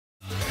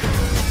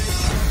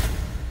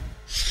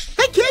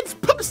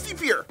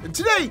And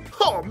today,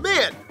 oh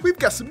man, we've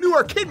got some new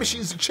arcade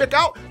machines to check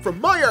out from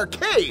My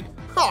Arcade.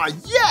 Ah,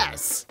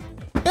 yes!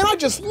 And I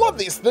just love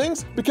these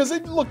things because they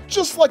look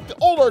just like the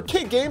old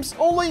arcade games,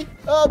 only,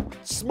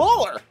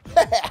 smaller.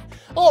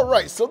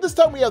 Alright, so this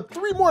time we have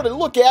 3 more to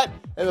look at,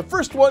 and the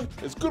first one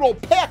is good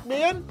old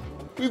Pac-Man.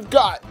 We've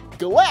got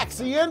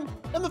Galaxian,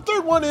 and the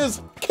third one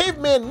is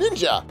Caveman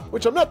Ninja,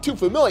 which I'm not too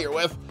familiar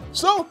with.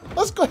 So,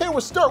 let's go ahead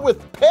and start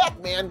with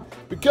Pac-Man,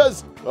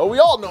 because, well, we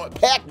all know what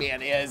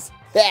Pac-Man is.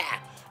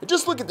 And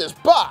just look at this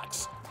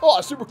box.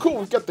 Oh, super cool.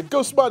 We've got the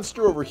Ghost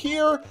Monster over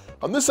here.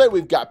 On this side,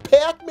 we've got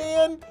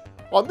Pac-Man.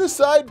 On this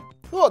side,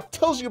 oh, it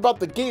tells you about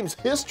the game's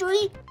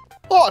history.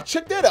 Oh,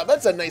 check that out.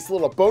 That's a nice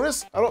little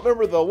bonus. I don't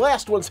remember the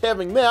last ones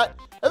having that.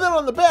 And then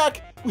on the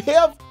back, we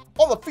have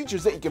all the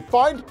features that you can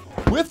find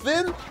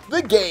within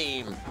the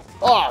game.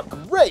 Oh,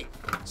 great.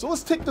 So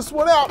let's take this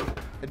one out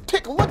and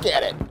take a look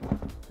at it.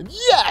 And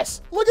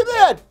yes, look at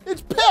that.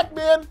 It's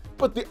Pac-Man,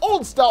 but the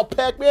old style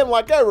Pac-Man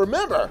like I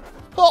remember.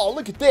 Oh,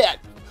 look at that.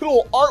 The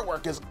little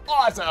artwork is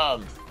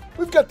awesome.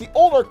 We've got the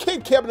old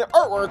arcade cabinet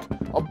artwork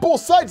on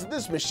both sides of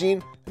this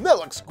machine, and that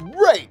looks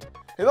great.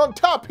 And on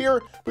top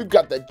here, we've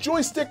got the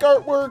joystick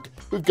artwork,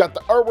 we've got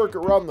the artwork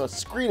around the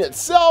screen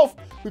itself,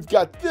 we've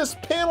got this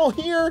panel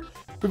here,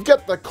 we've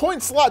got the coin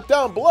slot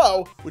down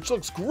below, which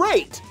looks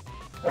great.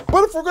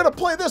 But if we're gonna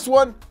play this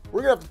one,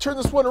 we're gonna have to turn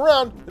this one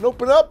around and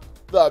open up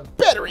the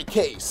battery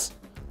case.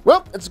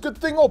 Well, it's a good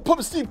thing old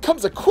Puppet Steve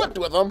comes equipped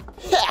with them.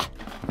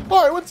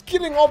 Alright, once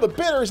getting all the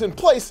batteries in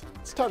place,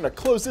 it's time to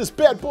close this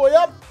bad boy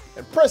up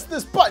and press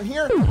this button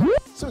here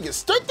so we can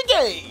start the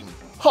game.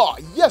 Oh,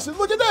 yes, and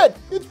look at that,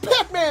 it's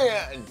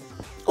Pac-Man.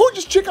 Oh,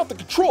 just check out the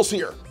controls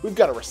here. We've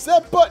got a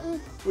reset button,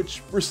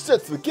 which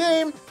resets the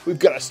game. We've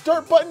got a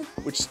start button,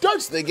 which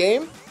starts the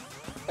game.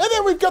 And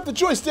then we've got the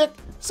joystick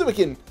so we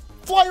can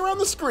fly around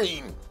the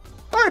screen.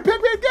 All right,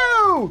 Pac-Man,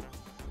 go!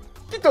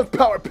 Get those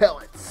power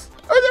pellets.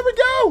 Oh, there we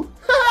go.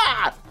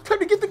 Ha! Time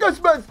to get the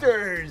Ghost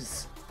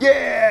Monsters.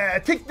 Yeah,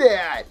 take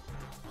that.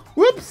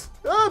 Whoops,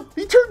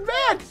 he turned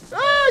back.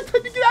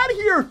 Time to get out of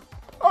here.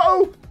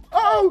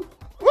 Uh-oh,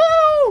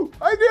 woo!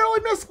 I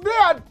nearly missed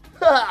that.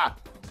 Ha!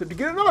 Time to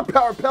get another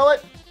power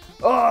pellet.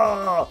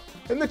 Oh,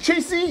 and the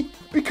chasee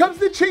becomes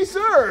the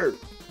chaser.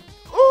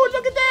 Oh,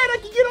 look at that, I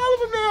can get all of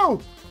them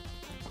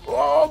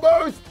now.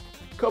 Almost,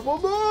 couple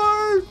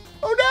more.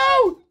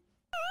 Oh no.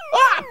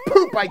 Ah,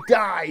 poop, I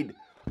died.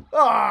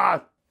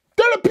 Ah,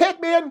 darn it,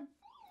 Pac-Man.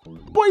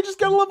 Boy, you just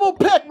gotta love old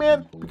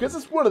Pac-Man because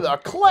it's one of the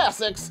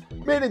classics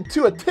made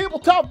into a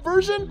tabletop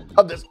version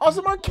of this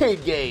awesome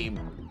arcade game.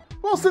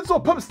 Well, since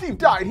old Puppet Steve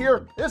died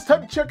here, it's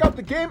time to check out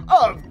the game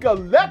of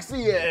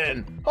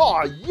Galaxian.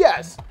 Oh,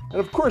 yes. And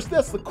of course,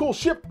 that's the cool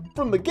ship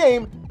from the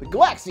game, the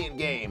Galaxian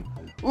game.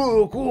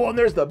 Ooh, cool, and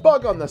there's the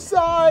bug on the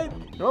side.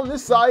 And on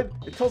this side,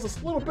 it tells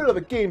us a little bit of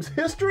the game's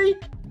history.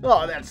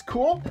 Oh, that's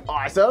cool,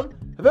 awesome.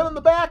 And then on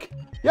the back,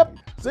 yep,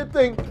 same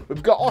thing.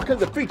 We've got all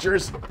kinds of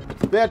features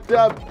that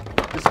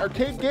this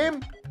arcade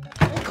game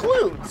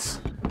includes.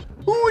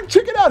 Ooh, and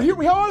check it out, here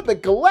we are, the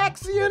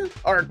Galaxian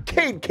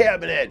arcade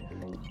cabinet.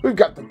 We've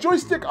got the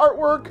joystick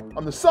artwork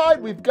on the side,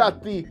 we've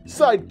got the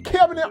side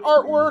cabinet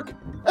artwork,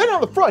 and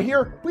on the front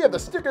here, we have the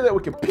sticker that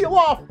we can peel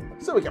off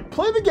so we can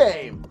play the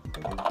game.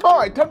 All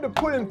right, time to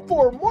put in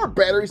 4 more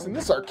batteries in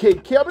this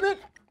arcade cabinet.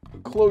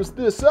 Close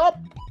this up,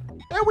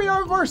 and we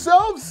have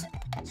ourselves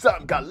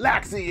some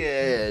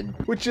Galaxian,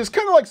 which is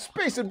kind of like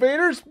Space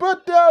Invaders,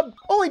 but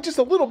only just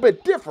a little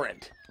bit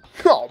different.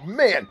 Oh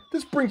man,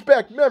 this brings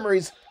back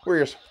memories where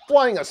you're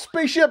flying a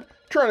spaceship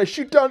trying to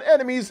shoot down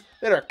enemies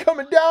that are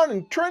coming down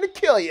and trying to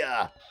kill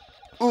ya.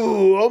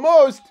 Ooh,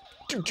 almost.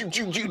 Choo, choo,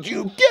 choo, choo,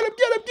 choo. Get him,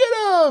 get him,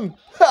 get him.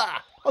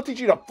 Ha! I'll teach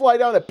you to fly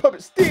down at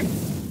Puppet Steve.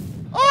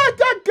 Oh,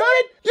 doggone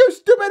it, you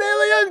stupid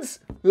aliens.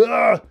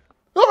 Ugh.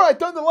 All right,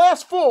 done the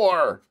last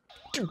 4.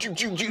 Choo, choo,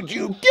 choo, choo,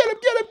 choo. Get him,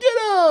 get him, get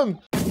him.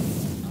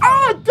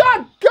 Oh,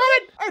 doggone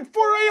it, I had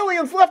 4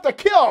 aliens left to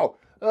kill.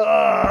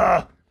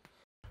 Ugh.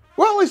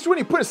 Well, at least when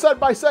you put it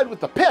side by side with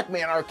the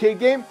Pac-Man arcade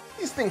game,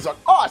 these things are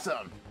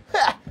awesome.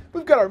 Ha!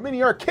 We've got our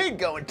mini arcade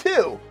going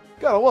too.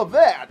 Gotta love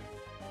that.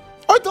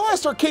 All right, the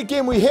last arcade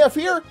game we have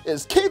here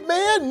is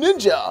Caveman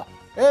Ninja.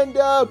 And,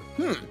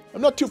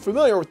 I'm not too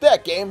familiar with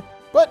that game,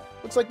 but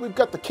looks like we've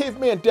got the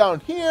caveman down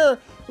here.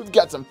 We've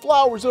got some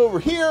flowers over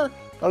here.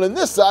 And on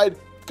this side,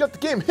 we've got the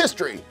game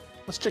history.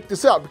 Let's check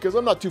this out because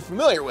I'm not too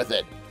familiar with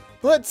it.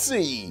 Let's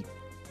see.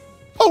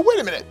 Oh, wait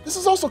a minute. This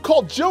is also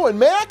called Joe and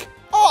Mac?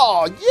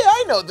 Oh, yeah,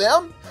 I know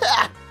them.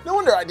 Ha! No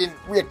wonder I didn't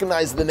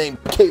recognize the name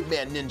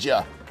Caveman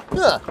Ninja.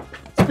 Huh.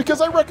 It's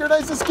because I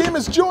recognize this game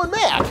as Joe and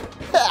Mac.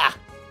 Ha!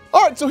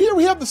 Alright, so here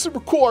we have the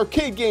super cool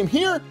arcade game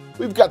here.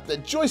 We've got the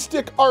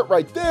joystick art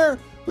right there.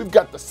 We've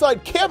got the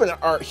side cabinet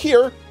art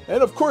here.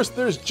 And of course,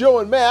 there's Joe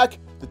and Mac,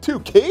 the 2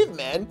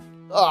 cavemen.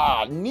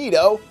 Ah,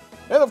 neato.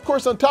 And of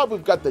course, on top,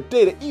 we've got the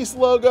Data East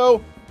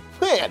logo.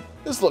 Man,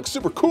 this looks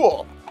super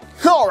cool.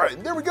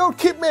 Alright, there we go,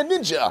 Caveman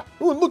Ninja.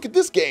 Ooh, and look at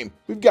this game.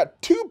 We've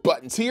got 2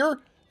 buttons here,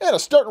 and a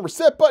start and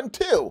reset button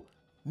too.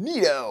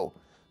 Neato.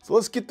 So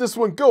let's get this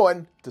one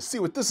going to see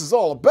what this is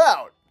all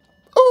about.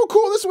 Oh,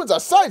 cool, this one's a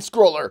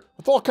side-scroller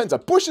with all kinds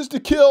of bushes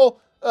to kill.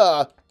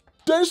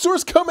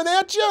 Dinosaurs coming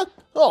at you?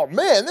 Oh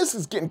man, this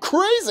is getting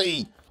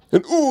crazy.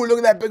 And ooh, look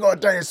at that big old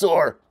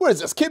dinosaur. What is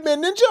this,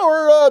 Caveman Ninja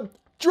or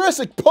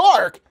Jurassic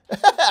Park?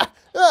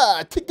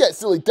 Take that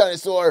silly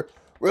dinosaur.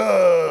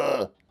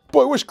 Boy,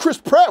 I wish Chris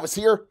Pratt was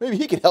here. Maybe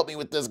he could help me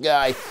with this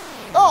guy.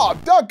 Oh,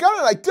 doggone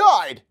it, I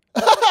died.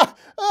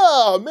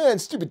 Oh man,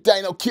 stupid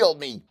dino killed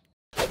me.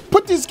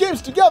 Put these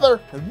games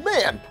together, and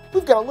man,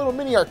 we've got a little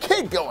mini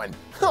arcade going.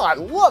 Oh, I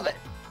love it.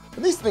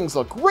 And these things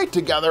look great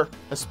together,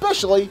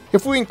 especially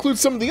if we include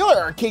some of the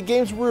other arcade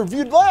games we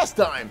reviewed last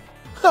time.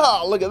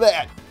 Ha, look at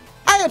that.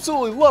 I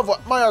absolutely love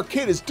what My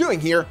Arcade is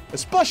doing here,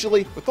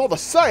 especially with all the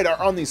side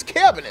art on these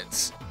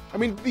cabinets. I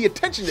mean, the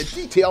attention to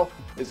detail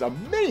is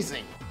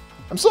amazing.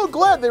 I'm so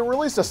glad they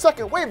released a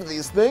second wave of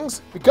these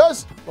things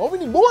because, well, we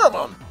need more of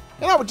them.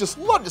 And I would just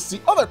love to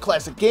see other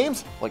classic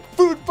games like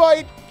Food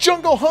Fight,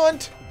 Jungle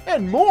Hunt,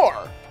 and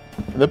more.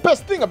 And the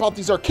best thing about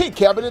these arcade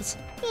cabinets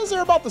is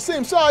they're about the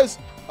same size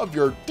of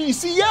your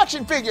DC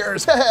action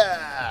figures.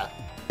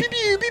 Pew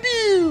pew pew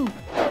pew.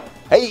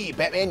 Hey,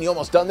 Batman, you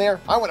almost done there?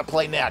 I want to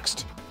play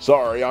next.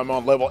 Sorry, I'm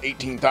on level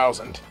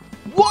 18,000.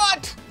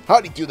 What?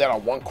 How'd he do that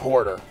on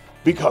 1/4?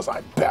 Because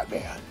I'm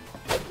Batman.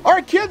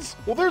 Alright kids,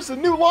 well there's the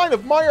new line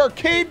of My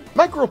Arcade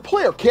micro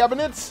player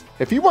cabinets.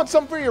 If you want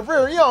some for your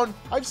very own,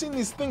 I've seen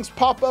these things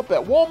pop up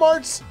at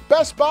Walmart's,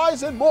 Best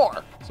Buys, and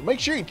more. So make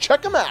sure you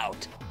check them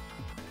out.